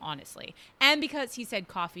meet him, honestly, and because he said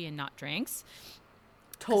coffee and not drinks.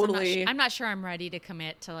 'Cause Totally. I'm not sure I'm ready to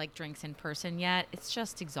commit to like drinks in person yet. It's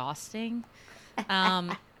just exhausting.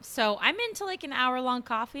 So I'm into like an hour-long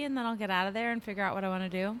coffee, and then I'll get out of there and figure out what I want to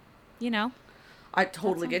do. I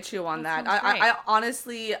totally get you on that. sounds great. I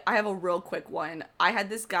honestly, I have a real quick one. I had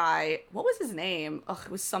this guy, what was his name? Ugh,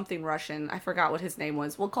 it was something Russian. I forgot what his name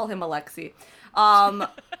was. We'll call him Alexei. His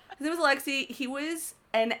name was Alexei. He was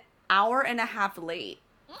an hour and a half late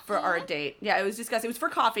for our date. Yeah, it was disgusting. It was for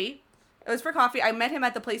coffee. I met him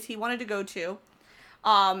at the place he wanted to go to.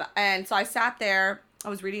 And so I sat there, I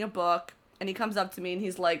was reading a book, and he comes up to me and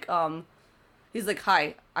he's like,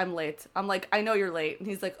 hi, I'm late. I'm like, I know you're late. And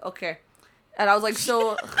he's like, okay. And I was like,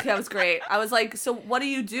 so, that was great. I was like, so what do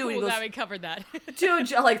you do? And he Cool, goes, that we covered that.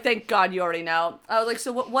 dude, like, thank God you already know. I was like,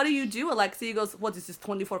 so what do you do, Alexi? He goes, what is this,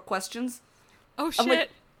 24 questions? Oh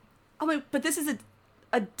shit. I'm like, but this is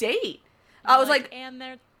a date. I was like, and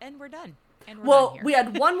we're done. And we're done well, here. we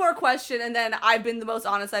had one more question, and then I've been the most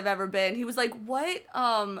honest I've ever been. He was like, what?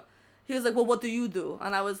 He was like, well, what do you do?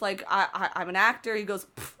 And I was like, I'm an actor. He goes,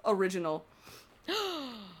 original.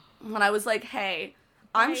 And I was like, hey,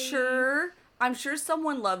 I'm sure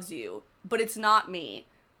someone loves you, but it's not me.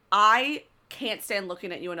 I can't stand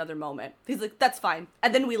looking at you another moment. He's like, that's fine.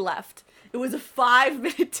 And then we left. It was a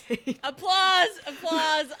 5-minute date.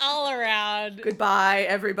 Applause all around. Goodbye,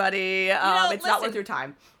 everybody. It's not worth listen, your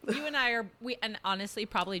time. You and I and honestly,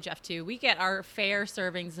 probably Jeff too, we get our fair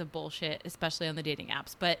servings of bullshit, especially on the dating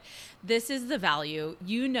apps. But this is the value.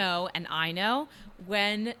 You know, and I know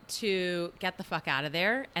when to get the fuck out of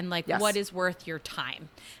there and like Yes. what is worth your time.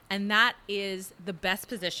 And that is the best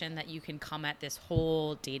position that you can come at this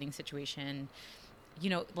whole dating situation. You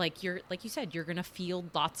know, like you said, you're going to field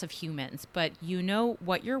lots of humans, but you know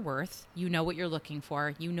what you're worth, you know what you're looking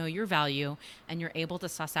for, you know your value, and you're able to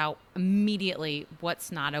suss out immediately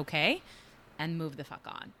what's not okay and move the fuck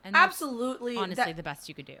on. And that's Absolutely. honestly the best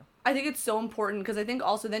you could do. I think it's so important because I think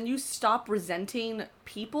also then you stop resenting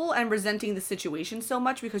people and resenting the situation so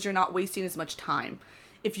much because you're not wasting as much time.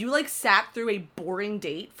 If you like sat through a boring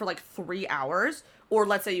date for like 3 hours, or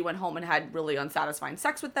let's say you went home and had really unsatisfying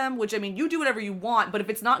sex with them, which I mean, you do whatever you want, but if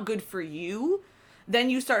it's not good for you, then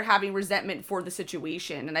you start having resentment for the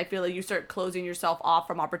situation. And I feel like you start closing yourself off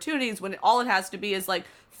from opportunities when all it has to be is like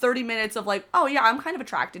 30 minutes of like, oh yeah, I'm kind of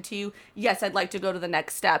attracted to you. Yes, I'd like to go to the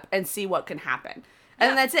next step and see what can happen.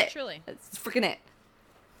 And then that's it. Truly. That's freaking it.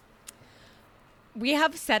 We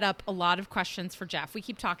have set up a lot of questions for Jeff. We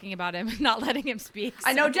keep talking about him, not letting him speak.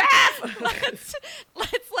 I know, so Jeff!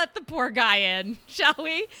 let's let the poor guy in, shall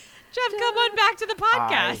we? Jeff, come on back to the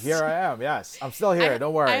podcast. Here I am. Yes, I'm still here.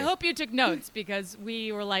 Don't worry. I hope you took notes because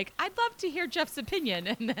we were like, I'd love to hear Jeff's opinion.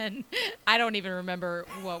 And then I don't even remember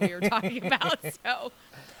what we were talking about. So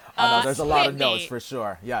there's a lot of hit notes me. for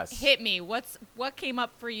sure. Yes. Hit me. What came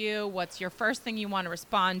up for you? What's your first thing you want to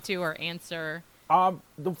respond to or answer?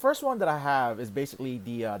 The first one that I have is basically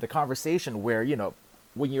the conversation where, you know,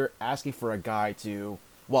 when you're asking for a guy to,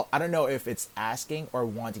 well, I don't know if it's asking or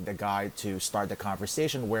wanting the guy to start the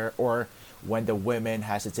conversation or when the woman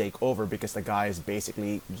has to take over because the guy is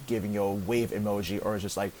basically giving you a wave emoji or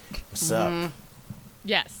just like, what's up?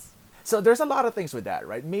 Yes. So there's a lot of things with that,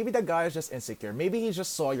 right? Maybe the guy is just insecure. Maybe he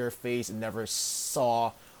just saw your face and never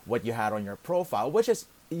saw what you had on your profile, which is,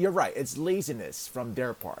 you're right, it's laziness from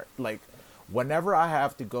their part. Like, whenever I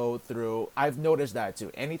have to go through, I've noticed that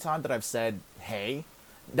too. Anytime that I've said, hey,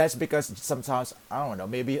 that's because sometimes, I don't know,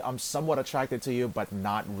 maybe I'm somewhat attracted to you, but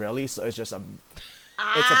not really. So it's just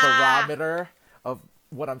it's a barometer of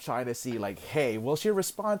what I'm trying to see. Like, hey, will she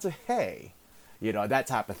respond to hey? You know, that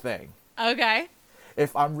type of thing. Okay.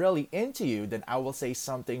 If I'm really into you, then I will say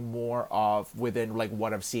something more of within like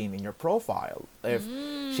what I've seen in your profile. If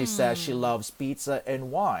she says she loves pizza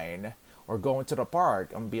and wine or going to the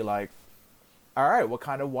park, I'm be like, all right, what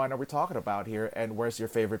kind of wine are we talking about here? And where's your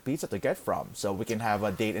favorite pizza to get from? So we can have a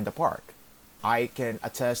date in the park. I can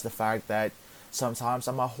attest the fact that sometimes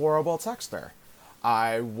I'm a horrible texter.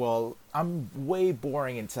 I'm way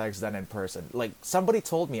boring in text than in person. Like somebody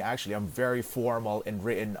told me actually I'm very formal in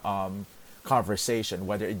written conversation,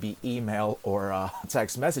 whether it be email or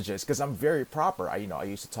text messages, because I'm very proper. I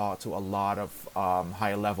used to talk to a lot of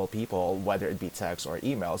high level people, whether it be text or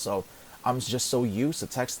email. So I'm just so used to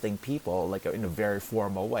texting people like in a very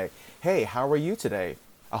formal way. Hey, how are you today?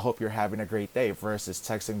 I hope you're having a great day. Versus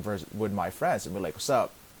texting with my friends and be like, what's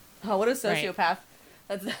up? Oh, what a sociopath.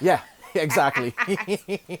 That's Yeah, exactly.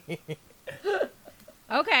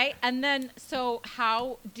 Okay. And then, so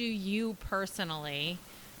how do you personally,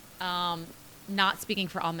 not speaking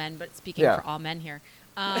for all men, but speaking Yeah. for all men here,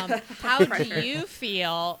 how do you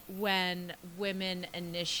feel when women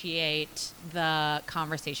initiate the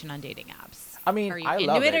conversation on dating apps? I mean, are you I into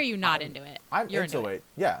love it, it. or are you not into it? I'm You're into it.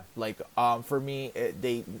 Yeah, like for me,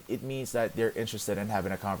 it means that they're interested in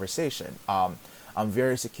having a conversation. I'm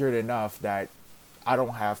very secured enough that I don't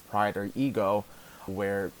have pride or ego,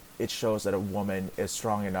 where it shows that a woman is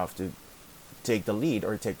strong enough to take the lead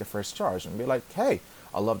or take the first charge and be like, hey,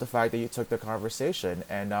 I love the fact that you took the conversation,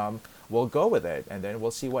 and we'll go with it, and then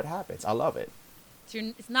we'll see what happens. I love it. So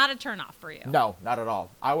it's not a turnoff for you. No, not at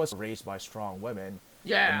all. I was raised by strong women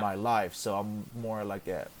Yeah. in my life, so I'm more like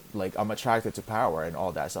I'm attracted to power and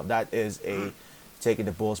all that stuff. That is a taking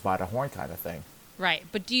the bulls by the horn kind of thing. Right.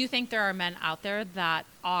 But do you think there are men out there that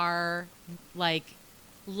are like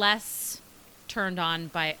less turned on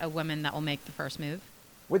by a woman that will make the first move?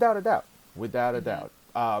 Without a doubt. Without a doubt.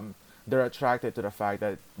 They're attracted to the fact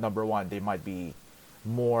that, number one, they might be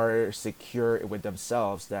more secure with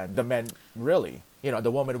themselves than the men really. You know,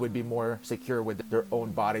 the woman would be more secure with their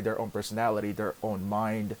own body, their own personality, their own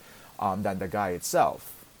mind, than the guy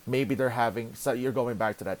itself. Maybe they're having, so you're going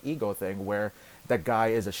back to that ego thing where the guy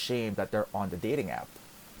is ashamed that they're on the dating app.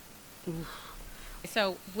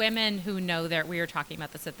 So women who know we were talking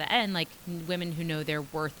about this at the end, like women who know their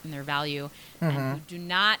worth and their value and who do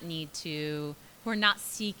not need to, who are not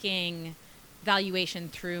seeking valuation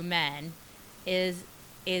through men, is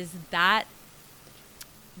that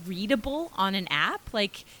readable on an app?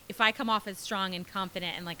 Like if I come off as strong and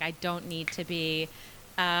confident and like I don't need to be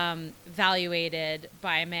valuated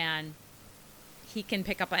by a man, he can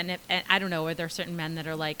pick up and I don't know, are there certain men that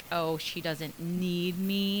are like, oh, she doesn't need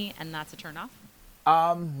me, and that's a turn off?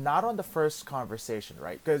 Not on the first conversation,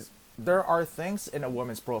 right? Because there are things in a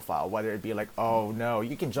woman's profile, whether it be like, oh no,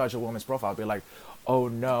 you can judge a woman's profile, be like, oh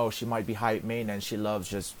no, she might be high maintenance, she loves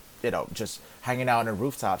just hanging out on the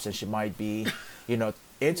rooftops, and she might be,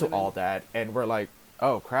 into all that, and we're like,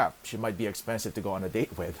 oh crap, she might be expensive to go on a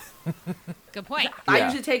date with. Good point. I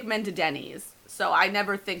usually take men to Denny's, so I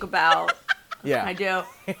never think about. Yeah, I do.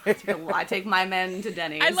 I take my men to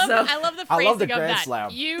Denny's. I love the phrasing I love the of Grand that.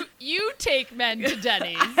 Slam. You take men to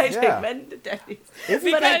Denny's. I take men to Denny's.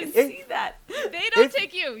 But I can see that. They don't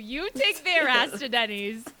take you. You take their ass to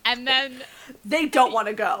Denny's, and then They don't want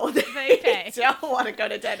to go. they pay. They don't want to go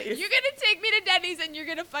to Denny's. You're gonna take me to Denny's, and you're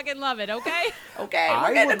gonna fucking love it, okay? Okay, we're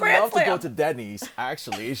I getting a would Grand love Slam. to go to Denny's,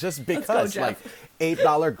 actually. It's just go, because, Jeff. like,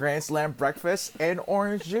 $8 Grand Slam breakfast and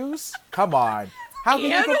orange juice? Come on. How can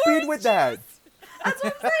you And compete orange with that? That's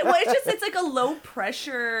what I'm saying. Well, it's like a low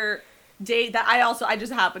pressure date that I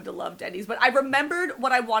just happen to love Denny's. But I remembered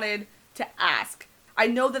what I wanted to ask. I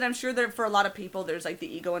know that I'm sure that for a lot of people there's like the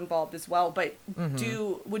ego involved as well. But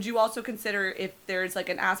would you also consider if there's like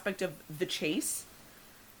an aspect of the chase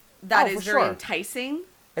that is for very sure. enticing?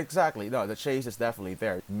 Exactly. No, the chase is definitely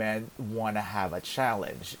there. Men want to have a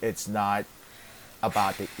challenge. It's not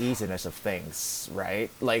about the easiness of things,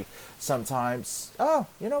 right? Like, sometimes, oh,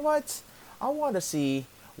 you know what? I want to see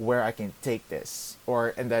where I can take this.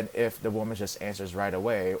 And then if the woman just answers right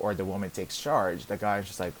away, or the woman takes charge, the guy's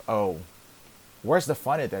just like, oh, where's the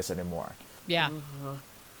fun in this anymore? Yeah.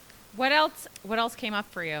 What else came up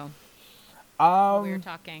for you while we were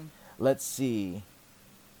talking? Let's see.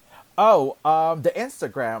 Oh, the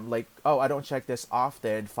Instagram, like, oh, I don't check this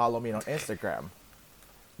often. Follow me on Instagram.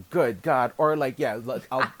 Good God. Or like, yeah.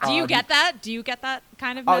 Do you get that? Do you get that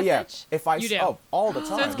kind of Oh, message? yeah. If I You do. Oh, all the time.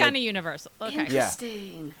 So it's Like, kind of universal. Okay.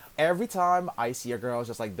 Interesting. every time I see a girl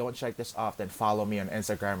just like, don't check this often, follow me on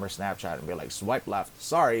Instagram or Snapchat, and be like, swipe left.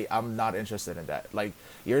 Sorry, I'm not interested in that. Like,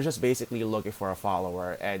 you're just basically looking for a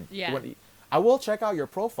follower. And Yeah. I will check out your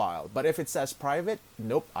profile, but if it says private,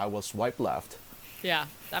 nope, I will swipe left. Yeah,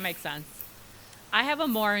 that makes sense. I have a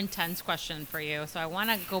more intense question for you. So I want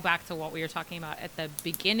to go back to what we were talking about at the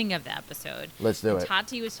beginning of the episode. Let's do it.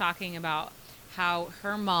 Tati was talking about how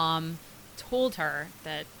her mom told her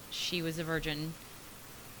that she was a virgin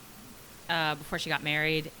before she got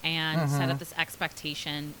married, and set up this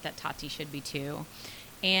expectation that Tati should be too.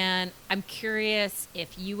 And I'm curious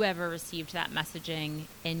if you ever received that messaging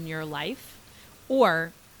in your life,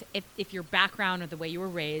 or if your background or the way you were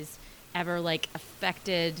raised ever like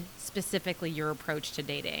affected specifically your approach to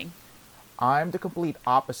dating. I'm the complete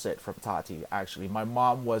opposite from Tati, actually. My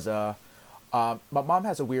mom has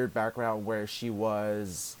a weird background where she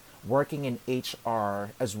was working in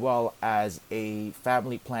HR as well as a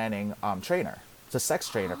family planning trainer. It's a sex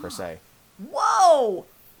trainer per se. Whoa!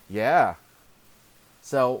 Yeah.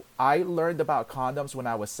 So I learned about condoms when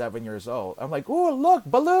I was 7 years old. I'm like, ooh, look,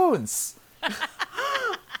 balloons.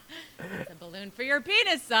 It's a balloon for your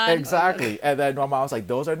penis, son. Exactly. And then my mom was like,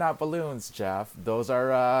 those are not balloons, Jeff. Those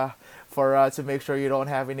are for to make sure you don't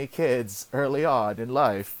have any kids early on in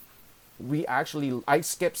life. I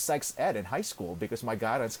skipped sex ed in high school because my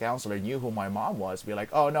guidance counselor knew who my mom was. Be like,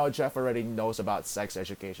 oh no, Jeff already knows about sex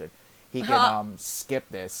education. He can skip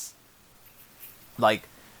this. Like,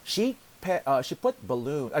 she put not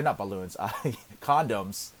balloons,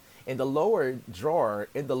 condoms in the lower drawer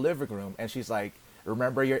in the living room, and she's like,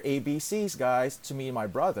 remember your ABCs, guys, to me and my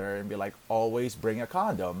brother, and be like, always bring a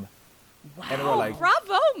condom. Wow. And we're like,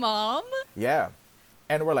 Bravo, Mom. yeah.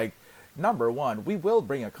 And we're like, number one, we will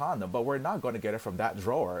bring a condom, but we're not going to get it from that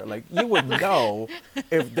drawer. Like, you would know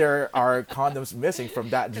if there are condoms missing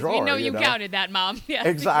from that drawer. We know you counted that, Mom. Yes,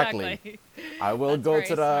 Exactly. I will That's go very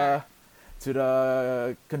to to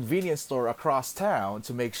the convenience store across town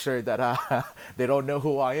to make sure that they don't know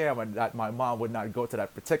who I am and that my mom would not go to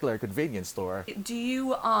that particular convenience store. Do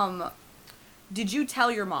you did you tell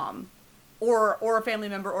your mom or a family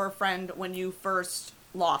member or a friend when you first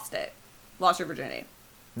lost your virginity?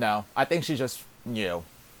 No, I think she just knew.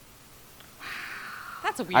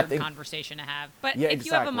 That's a weird think- conversation to have. But Yeah, if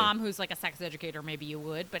you have a exactly. mom who's like a sex educator, maybe you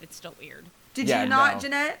would, but it's still weird. Did Yeah, you not, no.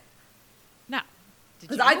 Jeanette? No. Did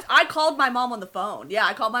Because you? I called my mom on the phone. Yeah,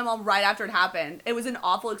 I called my mom right after it happened. It was an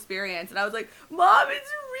awful experience. And I was like, Mom,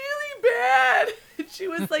 it's really bad. And she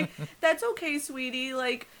was like, that's okay, sweetie.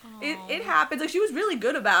 Like, it happens. Like, she was really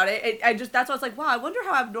good about it. That's why I was like, wow, I wonder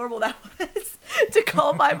how abnormal that was to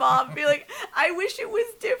call my mom and be like, I wish it was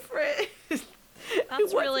different.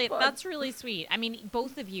 That's really sweet. I mean,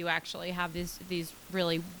 both of you actually have these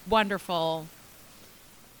really wonderful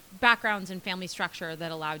backgrounds and family structure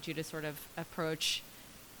that allowed you to sort of approach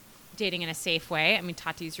dating in a safe way. I mean,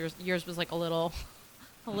 Tati's yours was like a little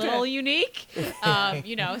unique,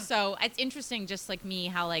 so it's interesting, just like me,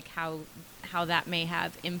 how that may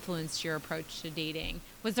have influenced your approach to dating.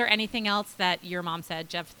 Was there anything else that your mom said,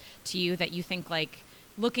 Jeff, to you that you think, like,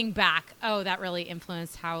 looking back, oh, that really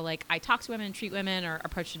influenced how, like, I talk to women, treat women, or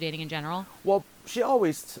approach to dating in general? Well, she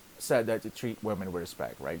always said that to treat women with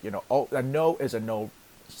respect, right? A no is a no,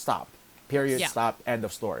 stop, period, Yeah. stop, end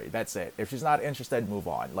of story. That's it. If she's not interested, move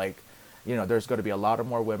on. Like, there's going to be a lot of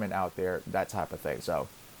more women out there, that type of thing. So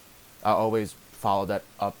I always follow that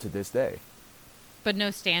up to this day. But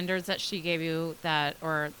no standards that she gave you that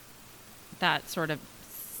sort of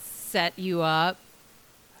set you up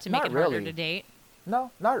to make Not it harder really. to date?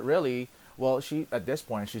 No, not really. Well, at this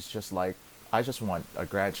point, she's just like, I just want a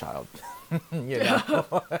grandchild.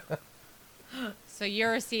 So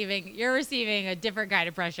you're receiving a different kind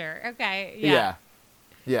of pressure. Okay. Yeah.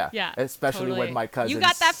 Yeah. Especially totally. when my cousins. You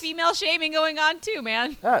got that female shaming going on too,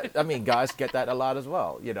 man. I mean, guys get that a lot as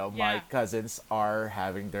well. My Yeah. cousins are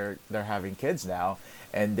they're having kids now,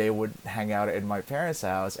 and they would hang out in my parents'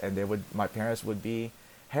 house, and my parents would be,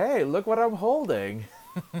 hey, look what I'm holding,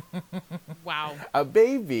 Wow. a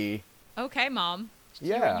baby. Okay, Mom.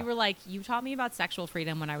 Yeah. You were like, you taught me about sexual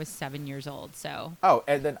freedom when I was 7 years old, so Oh,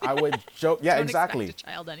 and then I would joke. Yeah, don't exactly. expect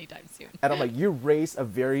a child anytime soon. And I'm like, you raised a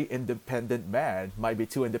very independent man. Might be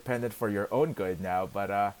too independent for your own good now, but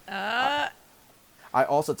I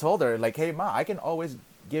also told her, like, hey, Ma, I can always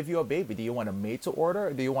give you a baby. Do you want a made to order,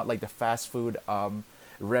 or do you want like the fast food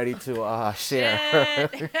ready to share?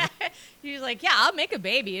 You're like, yeah, I'll make a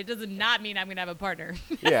baby. It does not mean I'm gonna have a partner.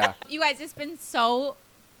 Yeah. You guys, it's been so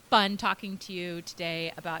fun talking to you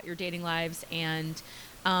today about your dating lives and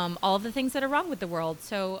all of the things that are wrong with the world.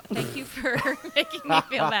 So thank you for making me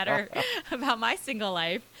feel better about my single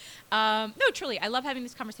life. No, truly, I love having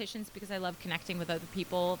these conversations because I love connecting with other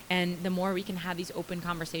people. And the more we can have these open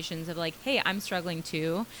conversations of like, hey, I'm struggling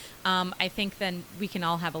too, I think then we can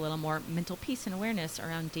all have a little more mental peace and awareness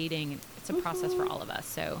around dating. It's a process for all of us.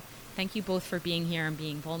 So thank you both for being here and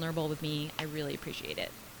being vulnerable with me. I really appreciate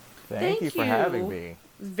it. Thank you for having me.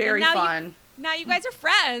 Very And now fun. Now you guys are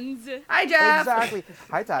friends. Hi, Jeff. Exactly.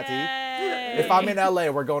 Hi, Tati. Yay. If I'm in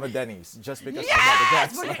LA, we're going to Denny's just because Yes! we got the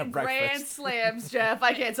Grand We're Slam getting Grand breakfast. Slams, Jeff.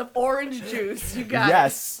 I can't. Some orange juice. You got it.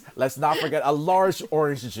 Yes. Let's not forget a large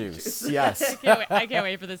orange juice. Yes. I can't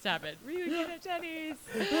wait for this to happen. Reunion at Jenny's.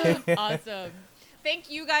 Awesome.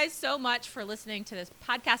 Thank you guys so much for listening to this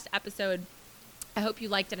podcast episode. I hope you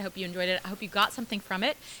liked it. I hope you enjoyed it. I hope you got something from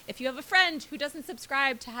it. If you have a friend who doesn't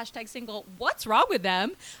subscribe to #single, what's wrong with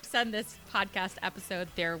them? Send this podcast episode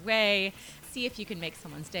their way. See if you can make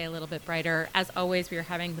someone's day a little bit brighter. As always, we are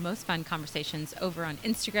having the most fun conversations over on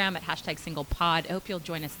Instagram at #singlepod. I hope you'll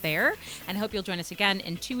join us there. And I hope you'll join us again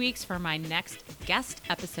in 2 weeks for my next guest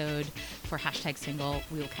episode for #single.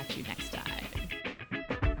 We will catch you next time.